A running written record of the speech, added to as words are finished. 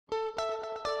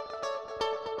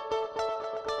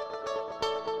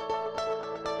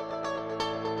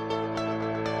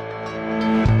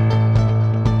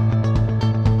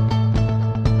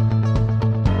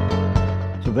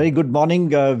Very good morning,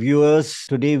 viewers.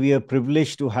 Today we are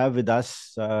privileged to have with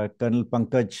us Col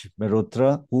Pankaj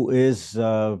Mehrotra, who is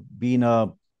been a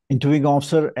interviewing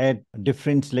officer at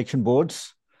different selection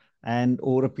boards, and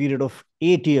over a period of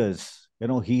 8 years,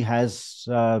 he has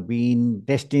been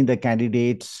testing the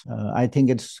candidates. I think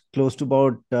it's close to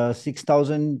about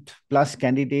 6,000 plus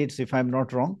candidates, if I'm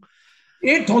not wrong.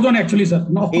 8,000 actually, sir.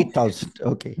 No. 8,000.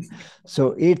 Okay.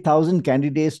 So 8,000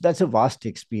 candidates, that's a vast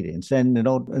experience. And,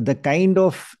 the kind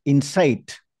of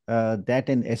insight that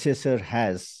an assessor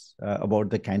has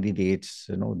about the candidates,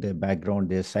 their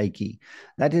background, their psyche,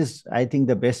 that is, I think,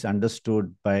 the best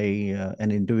understood by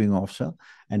an interviewing officer.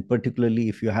 And particularly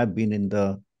if you have been in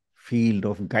the field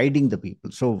of guiding the people.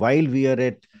 So while we are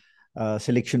at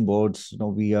selection boards,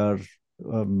 we are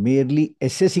merely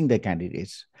assessing the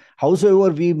candidates.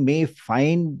 Howsoever, we may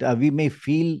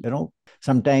feel,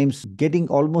 sometimes getting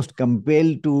almost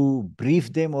compelled to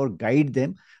brief them or guide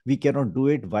them. We cannot do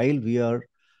it while we are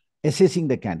assessing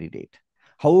the candidate.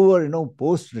 However,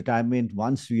 post-retirement,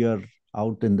 once we are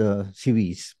out in the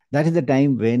CVs, that is the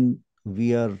time when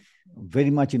we are very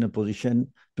much in a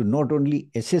position to not only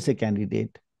assess a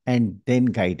candidate and then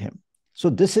guide him.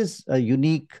 So this is a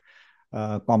unique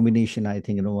combination, I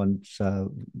think, once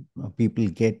people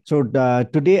get. So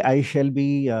today I shall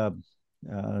be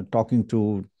talking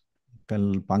to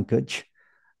Col Pankaj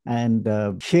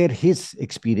and share his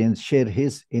experience, share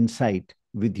his insight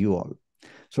with you all.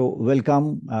 So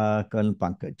welcome, Col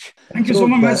Pankaj. Thank you so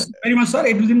much, very much, sir.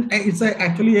 It's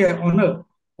actually an honor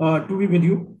to be with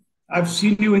you. I've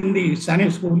seen you in the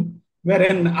Sanic School,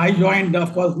 wherein I joined,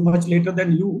 of course, much later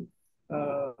than you.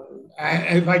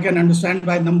 If I can understand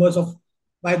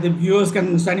by the viewers can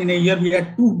understand, in a year we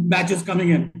had 2 batches coming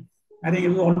in. I think it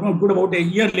was almost good about a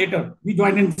year later. We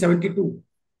joined in 72.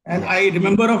 And I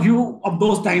remember a few of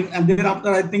those times. And thereafter,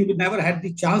 I think we never had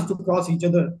the chance to cross each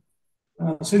other.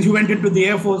 Since you went into the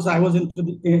Air Force, I was in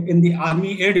the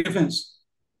Army Air Defense.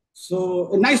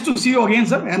 So nice to see you again,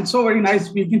 sir. And so very nice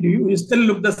speaking to you. You still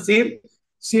look the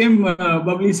same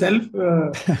bubbly self,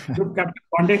 Captain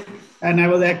Pandey. And I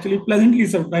was actually pleasantly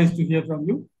surprised to hear from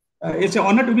you. It's an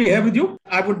honor to be here with you.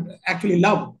 I would actually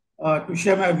love to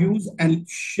share my views and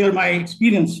share my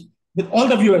experience with all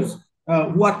the viewers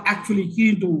who are actually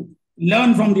keen to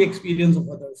learn from the experience of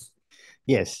others.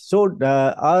 Yes. So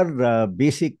our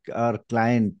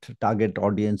client target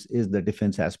audience is the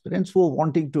defense aspirants who are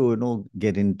wanting to,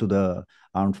 get into the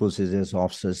armed forces as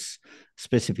officers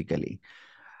specifically.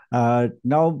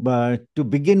 Now, to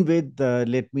begin with,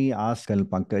 let me ask Col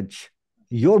Pankaj,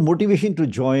 your motivation to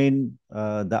join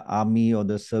the army or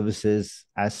the services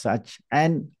as such,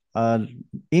 and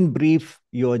in brief,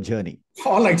 your journey.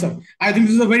 All right, sir. I think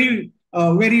this is a very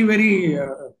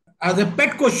as a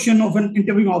pet question of an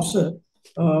interviewing officer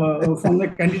from the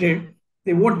candidate.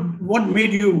 What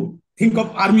made you think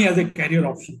of army as a career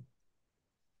option?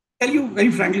 Tell you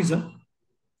very frankly, sir,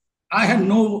 I had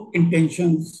no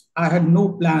intentions, I had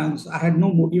no plans, I had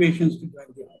no motivations to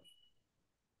join the army.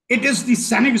 It is the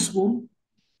Sanic School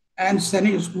and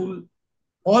Sanic School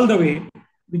all the way,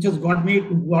 which has got me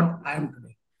to what I am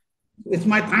today. It's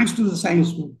my thanks to the Sanic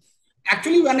School.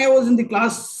 Actually, when I was in the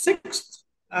class 6th,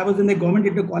 I was in the government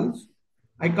inter college.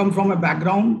 I come from a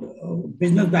background,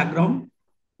 business background.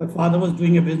 My father was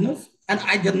doing a business, and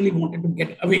I generally wanted to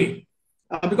get away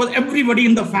because everybody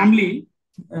in the family,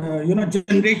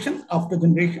 generation after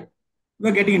generation,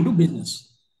 were getting into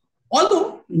business.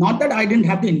 Although, not that I didn't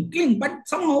have the inkling, but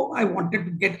somehow I wanted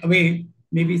to get away,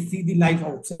 maybe see the life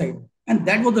outside. And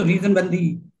that was the reason when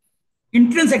the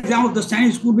entrance exam of the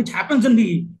Sanic School, which happens in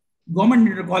the government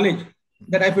inter college,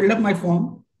 that I filled up my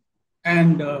form.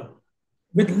 And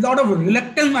with a lot of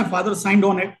reluctance, my father signed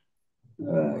on it.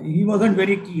 He wasn't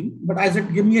very keen, but I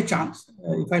said, give me a chance.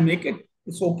 If I make it,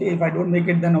 it's okay. If I don't make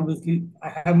it, then obviously I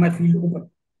have my field open.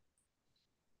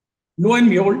 Lo and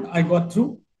behold, I got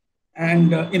through.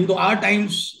 And in our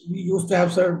times, we used to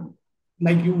have, sir,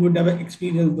 like you would have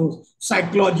experienced those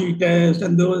psychology tests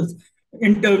and those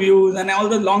interviews and all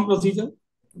the long procedure.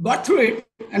 Got through it.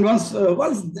 And once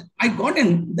I got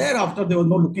in, thereafter, there was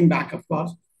no looking back, of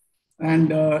course.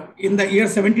 And in the year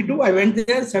 72, I went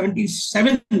there.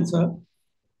 77, sir.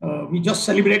 We just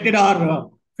celebrated our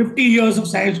 50 years of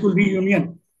Science School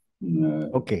reunion.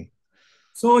 Okay.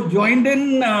 So joined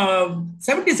in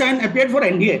 77, appeared for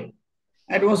NDA.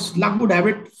 It was luck would have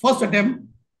it, first attempt,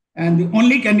 and the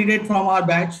only candidate from our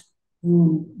batch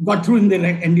who got through in the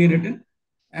NDA written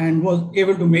and was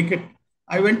able to make it.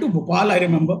 I went to Bhopal, I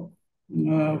remember,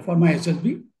 for my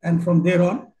SSB. And from there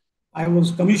on, I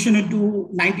was commissioned into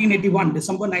 1981,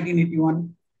 December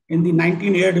 1981, in the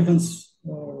 19 Air Defense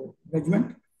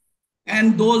Regiment.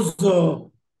 And those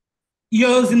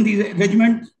years in the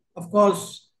regiment, of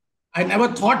course, I never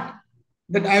thought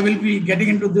that I will be getting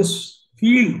into this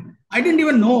field. I didn't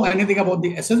even know anything about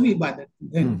the SSB by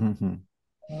then,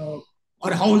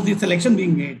 or how is the selection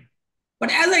being made.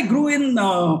 But as I grew in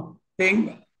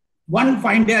thing, one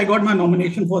fine day I got my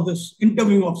nomination for this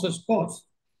interviewing officer's course.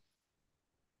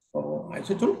 So I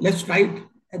said, so let's try it.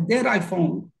 And there I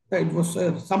found that it was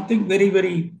something very,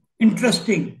 very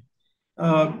interesting.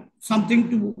 Something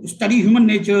to study human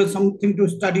nature, something to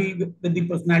study with the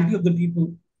personality of the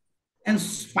people, and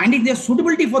finding their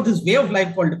suitability for this way of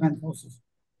life called defense forces.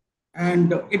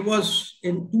 And it was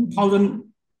in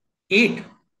 2008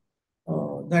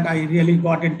 that I really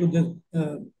got into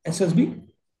the SSB.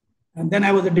 And then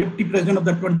I was the deputy president of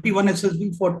the Pt-1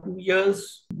 SSB for 2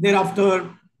 years.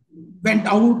 Thereafter, went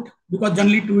out because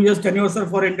generally 2 years tenure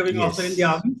for interviewing officer in the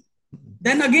army.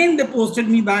 Then again, they posted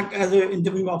me back as an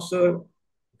interviewing officer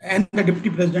and the deputy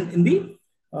president in the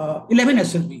 11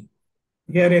 SSB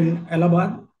here in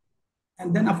Allahabad.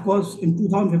 And then, of course, in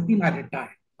 2015, I retired.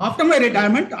 After my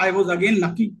retirement, I was again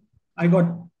lucky. I got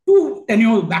 2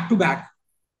 tenures back to back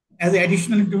as an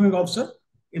additional interviewing officer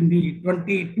in the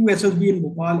 22 SSB in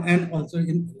Bhopal and also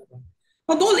in Allahabad.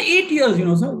 Now, those 8 years,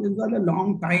 sir, it was a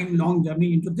long time, long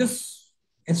journey into this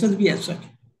SSB as such,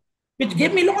 which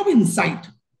gave me a lot of insight.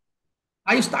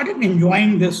 I started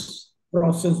enjoying this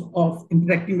process of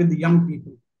interacting with the young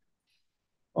people.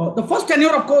 The first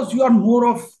tenure, of course, you are more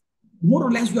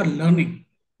or less you are learning.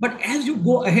 But as you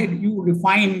go ahead, you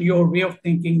refine your way of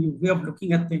thinking, your way of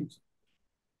looking at things.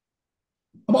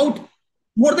 About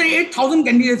more than 8,000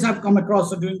 candidates I've come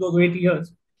across during those 8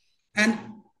 years. And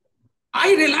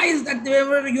I realized that they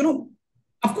were,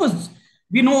 of course,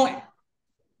 we know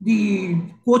the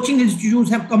coaching institutes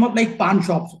have come up like pawn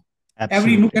shops.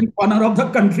 Absolutely. Every nook and corner of the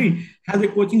country has a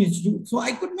coaching institute. So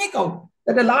I could make out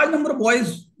that a large number of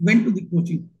boys went to the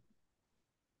coaching.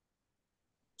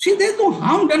 See, there's no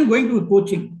harm done going to a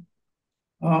coaching.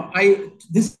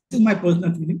 This is my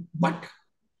personal feeling. But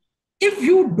if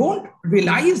you don't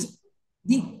realize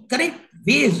the correct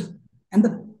ways and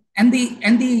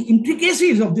the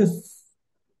intricacies of this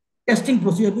testing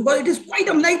procedure, because it is quite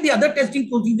unlike the other testing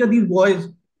procedure these boys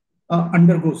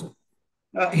undergo.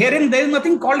 Herein, there is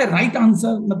nothing called a right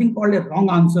answer, nothing called a wrong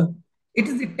answer. It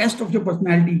is the test of your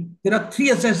personality. There are 3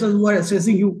 assessors who are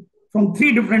assessing you from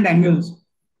 3 different angles.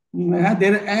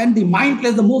 And the mind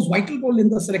plays the most vital role in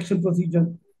the selection procedure.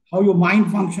 How your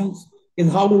mind functions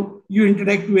is how you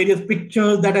interact with various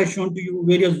pictures that are shown to you,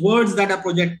 various words that are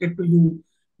projected to you,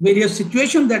 various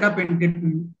situations that are painted to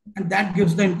you. And that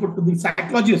gives the input to the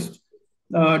psychologist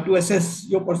to assess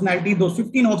your personality, those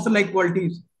 15 officer-like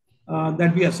qualities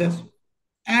that we assess.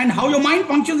 And how your mind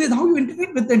functions is how you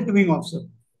interact with the interviewing officer.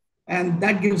 And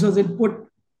that gives us input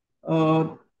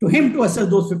to him to assess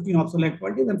those 15 officer-like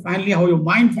qualities. And finally, how your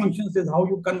mind functions is how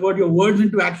you convert your words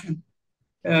into action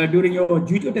during your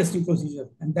GTO testing procedure.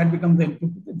 And that becomes the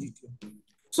input to the GTO.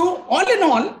 So all in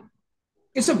all,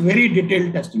 it's a very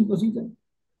detailed testing procedure.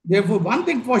 Therefore, one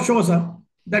thing for sure, sir,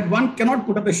 that one cannot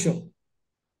put up a show.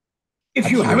 If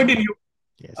you have it in you,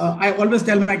 I always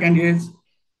tell my candidates,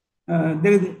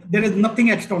 there is nothing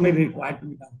extraordinary required to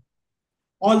be done.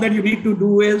 All that you need to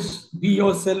do is be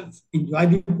yourself, enjoy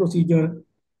the procedure.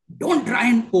 Don't try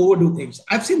and overdo things.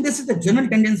 I've seen this is the general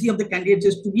tendency of the candidates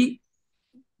is to be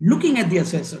looking at the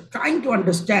assessor, trying to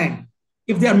understand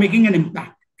if they are making an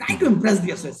impact, trying to impress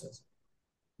the assessors.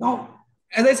 Now,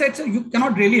 as I said, sir, you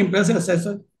cannot really impress an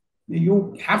assessor.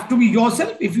 You have to be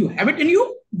yourself. If you have it in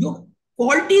you, your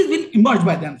qualities will emerge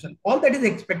by themselves. All that is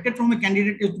expected from a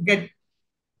candidate is to get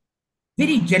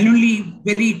very genuinely,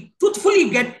 very truthfully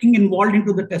getting involved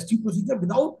into the testing procedure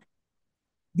without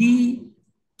the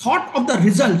thought of the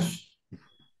results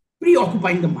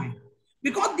preoccupying the mind.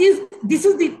 Because this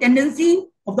is the tendency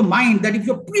of the mind that if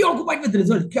you're preoccupied with the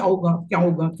results, kya hoga, kya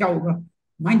hoga, kya hoga,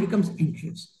 mind becomes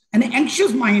anxious. And an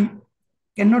anxious mind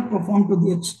cannot perform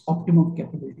to its optimum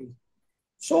capability.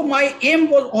 So my aim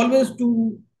was always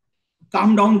to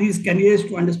calm down these candidates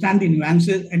to understand the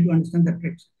nuances and to understand the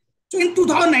tricks. So in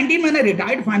 2019, when I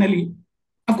retired finally,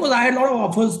 of course, I had a lot of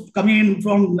offers coming in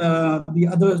from the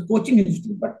other coaching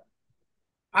institute, but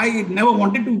I never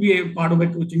wanted to be a part of a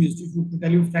coaching institute, to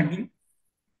tell you frankly.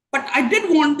 But I did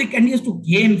want the candidates to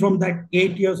gain from that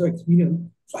 8 years of experience.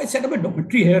 So I set up a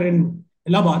dormitory here in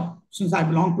Allahabad, since I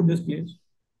belong to this place.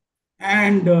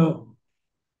 And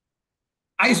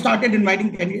I started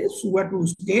inviting candidates who were to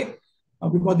stay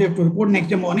because they have to report next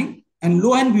day morning. And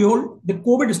lo and behold, the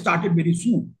COVID started very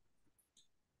soon.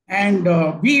 And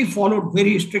we followed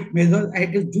very strict measures.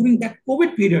 It is during that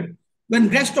COVID period when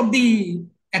rest of the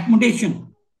accommodation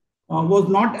was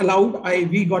not allowed,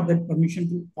 we got that permission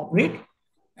to operate.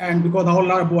 And because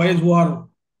all our boys who are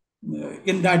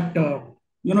in that,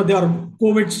 they are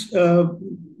COVID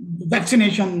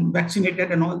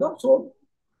vaccinated and all that, so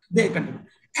they continue.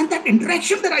 And that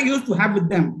interaction that I used to have with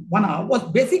them, 1 hour, was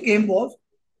basic aim was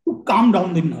to calm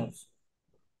down the nerves.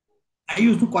 I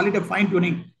used to call it a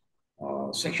fine-tuning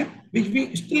session, which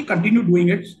we still continue doing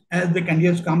it as the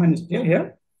candidates come and stay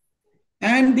here.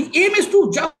 And the aim is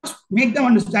to just make them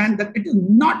understand that it is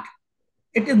not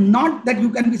that you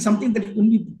can be something that you can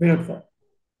be prepared for.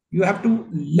 You have to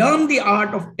learn the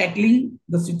art of tackling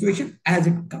the situation as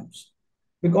it comes,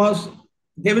 because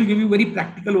they will give you very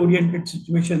practical oriented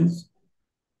situations.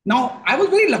 Now, I was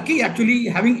very lucky actually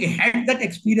having had that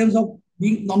experience of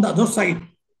being on the other side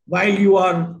while you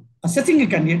are assessing a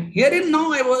candidate. Herein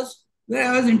now I was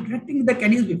interacting with the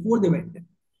candidates before they went there.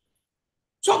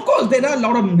 So of course there are a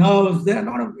lot of nerves.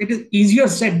 It is easier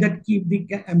said that keep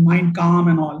the mind calm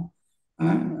and all.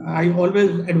 I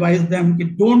always advise them,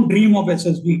 don't dream of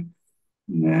SSB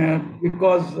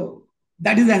because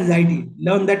that is anxiety.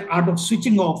 Learn that art of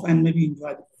switching off and maybe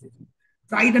enjoy the position.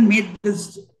 Try and make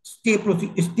this stay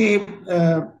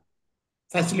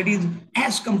facilities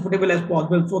as comfortable as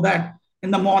possible so that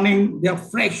in the morning they are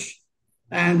fresh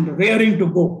and raring to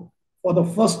go for the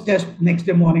first test next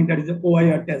day morning. That is the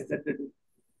OIR test that they do.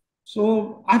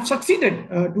 So I've succeeded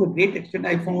to a great extent.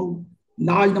 I found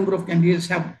large number of candidates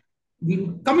have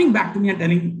been coming back to me and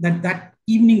telling that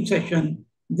evening session,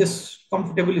 this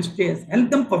comfortable stay has helped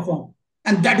them perform.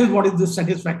 And that is what is the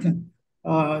satisfaction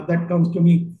that comes to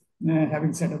me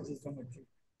having set up this dormitory.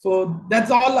 So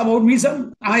that's all about me,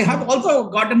 sir. I have also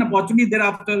got an opportunity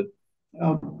thereafter.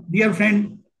 Dear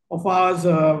friend of ours,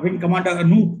 Wing Commander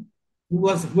Anoop, who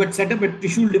had set up a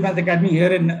Trishul Defense Academy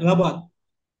here in Allahabad.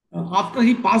 After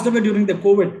he passed away during the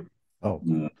COVID,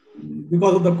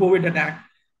 because of the COVID attack.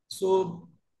 So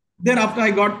thereafter,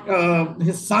 I got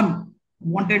his son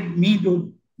wanted me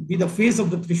to be the face of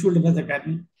the Trishul Defense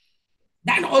Academy.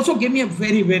 That also gave me a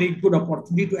very, very good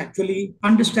opportunity to actually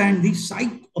understand the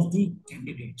psyche of the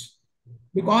candidates.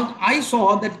 Because I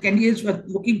saw that candidates were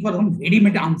looking for some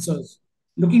ready-made answers,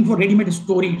 looking for ready-made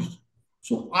stories.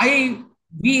 So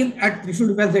we at Trishul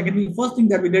Defense Academy, first thing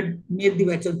that we did, made the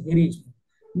batches very small.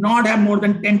 Not have more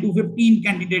than 10 to 15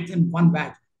 candidates in one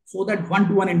batch, so that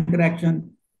one-to-one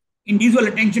interaction, individual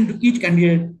attention to each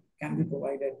candidate can be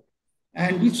provided.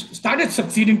 And we started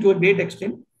succeeding to a great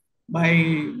extent. But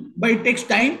it takes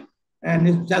time, and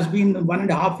it's just been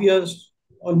 1.5 years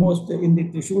almost in the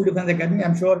Trishul Defense Academy.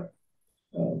 I'm sure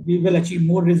we will achieve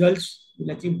more results,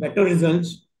 we'll achieve better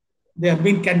results. There have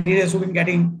been candidates who have been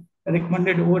getting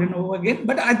recommended over and over again.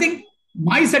 But I think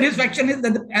my satisfaction is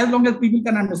that as long as people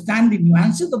can understand the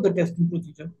nuances of the testing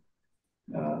procedure,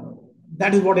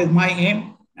 that is what is my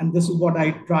aim. And this is what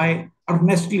I try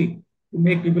earnestly to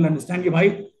make people understand.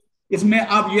 Bhai, इसमें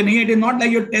आप ये नहीं, it is not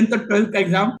like your 10th or 12th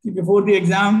exam. Before the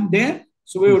exam day,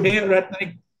 सुबह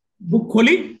उठे, book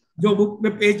खोली, जो book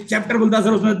में page chapter बोलता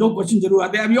सर उसमें 2 question जरूर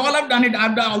आते हैं. We all have done it.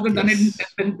 I've also done it in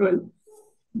 10th and 12th.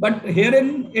 But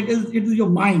herein it is your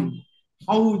mind.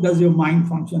 How does your mind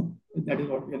function? That is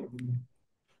what we are looking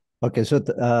at. Okay, so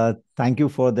thank you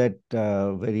for that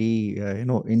very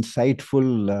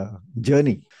insightful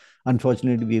journey.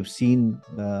 Unfortunately, we have seen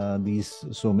these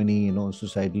so many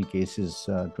suicidal cases,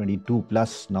 22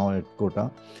 plus now at Kota.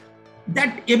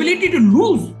 That ability to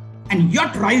lose and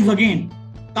yet rise again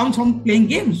comes from playing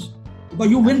games. Because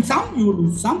you win some, you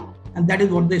lose some, and that is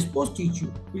what they're supposed to teach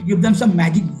you. You give them some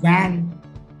magic wand,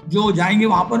 जो जाएंगे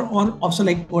वहां पर और officer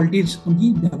like qualities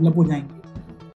उनकी develop हो जाएंगी.